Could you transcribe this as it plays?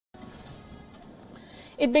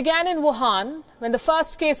It began in Wuhan. When the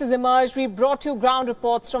first cases emerged, we brought you ground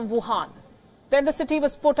reports from Wuhan. Then the city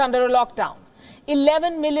was put under a lockdown.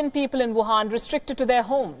 11 million people in Wuhan restricted to their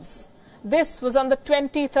homes. This was on the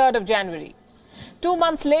 23rd of January. 2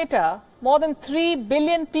 months later, more than 3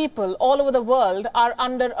 billion people all over the world are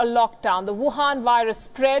under a lockdown. The Wuhan virus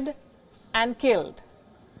spread and killed.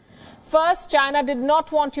 First, China did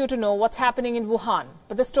not want you to know what's happening in Wuhan,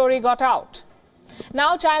 but the story got out.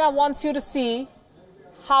 Now China wants you to see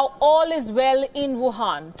how all is well in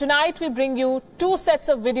Wuhan. Tonight we bring you 2 sets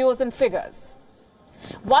of videos and figures.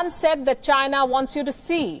 One set that China wants you to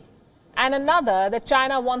see, and another that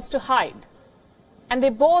China wants to hide. And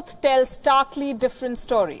they both tell starkly different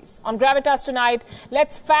stories. On Gravitas tonight,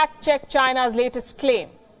 let's fact-check China's latest claim.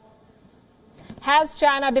 Has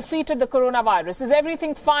China defeated the coronavirus? Is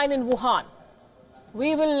everything fine in Wuhan?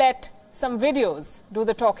 We will let some videos do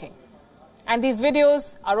the talking. And these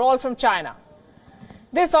videos are all from China.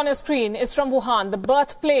 This on your screen is from Wuhan, the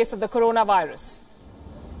birthplace of the coronavirus.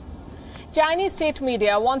 Chinese state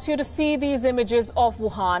media wants you to see these images of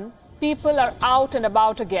Wuhan. People are out and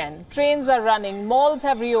about again. Trains are running, malls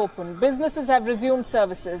have reopened, businesses have resumed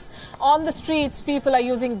services. On the streets, people are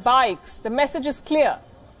using bikes. The message is clear.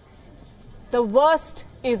 The worst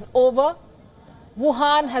is over.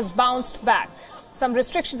 Wuhan has bounced back. Some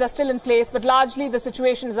restrictions are still in place, but largely the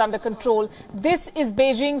situation is under control. This is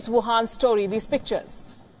Beijing's Wuhan story, these pictures.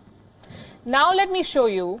 Now let me show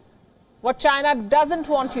you what China doesn't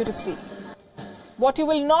want you to see. What you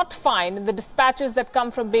will not find in the dispatches that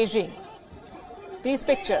come from Beijing. These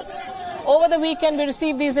pictures. Over the weekend, we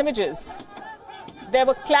received these images. There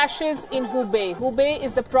were clashes in Hubei. Hubei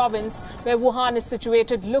is the province where Wuhan is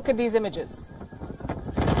situated. Look at these images.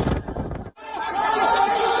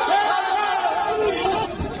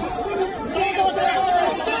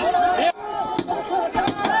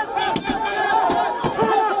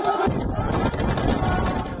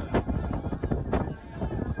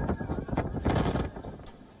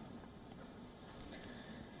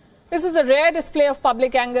 This is a rare display of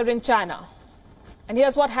public anger in China. And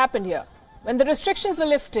here's what happened here. When the restrictions were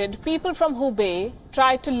lifted, people from Hubei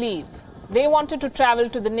tried to leave. They wanted to travel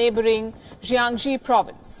to the neighboring Jiangxi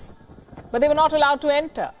province. But they were not allowed to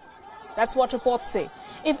enter. That's what reports say.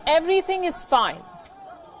 If everything is fine,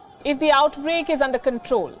 if the outbreak is under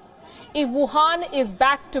control, if Wuhan is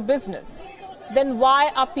back to business, then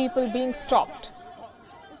why are people being stopped?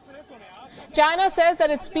 China says that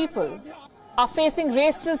its people are facing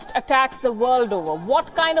racist attacks the world over.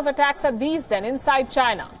 What kind of attacks are these then inside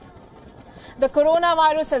China? The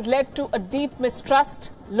coronavirus has led to a deep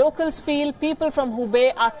mistrust. Locals feel people from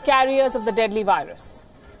Hubei are carriers of the deadly virus.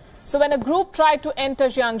 So when a group tried to enter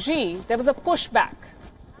Jiangxi, there was a pushback.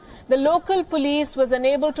 The local police was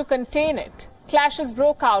unable to contain it. Clashes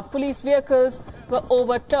broke out. Police vehicles were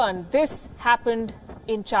overturned. This happened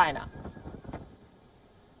in China.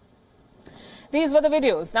 These were the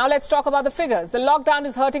videos. Now let's talk about the figures. The lockdown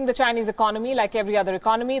is hurting the Chinese economy like every other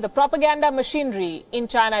economy. The propaganda machinery in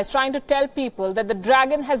China is trying to tell people that the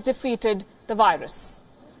dragon has defeated the virus.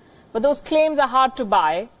 But those claims are hard to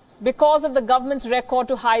buy because of the government's record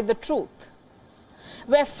to hide the truth.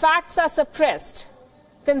 Where facts are suppressed,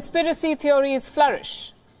 conspiracy theories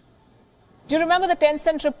flourish. Do you remember the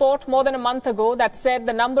 10-cent report more than a month ago that said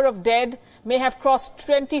the number of dead may have crossed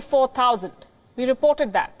 24,000? We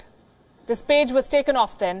reported that. This page was taken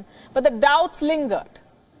off then, but the doubts lingered.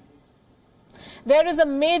 There is a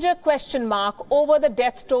major question mark over the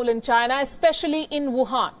death toll in China, especially in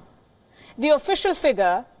Wuhan. The official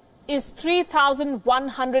figure is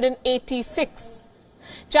 3,186.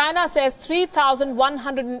 China says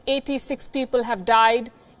 3,186 people have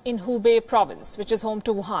died in Hubei province, which is home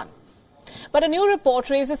to Wuhan. But a new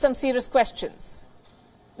report raises some serious questions.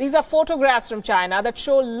 These are photographs from China that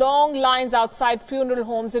show long lines outside funeral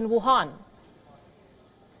homes in Wuhan.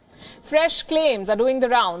 Fresh claims are doing the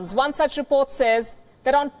rounds. One such report says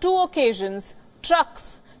that on 2 occasions,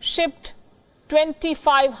 trucks shipped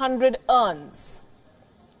 2,500 urns.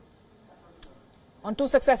 On 2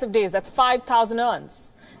 successive days, that's 5,000 urns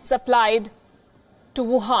supplied to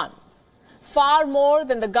Wuhan. Far more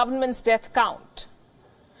than the government's death count.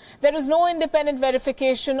 There is no independent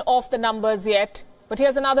verification of the numbers yet. But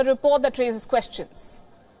here's another report that raises questions.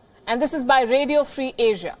 And this is by Radio Free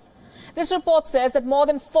Asia. This report says that more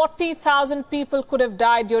than 40,000 people could have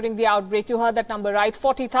died during the outbreak. You heard that number right,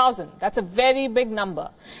 40,000. That's a very big number.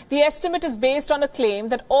 The estimate is based on a claim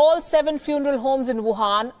that all 7 funeral homes in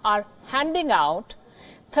Wuhan are handing out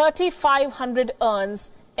 3,500 urns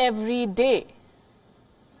every day.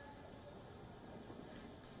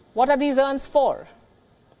 What are these urns for?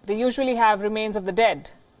 They usually have remains of the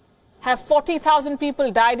dead. Have 40,000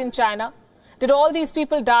 people died in China? Did all these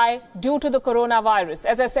people die due to the coronavirus?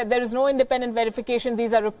 As I said, there is no independent verification.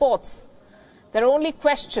 These are reports. There are only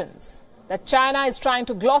questions that China is trying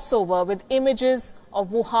to gloss over with images of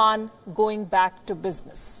Wuhan going back to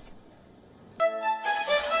business.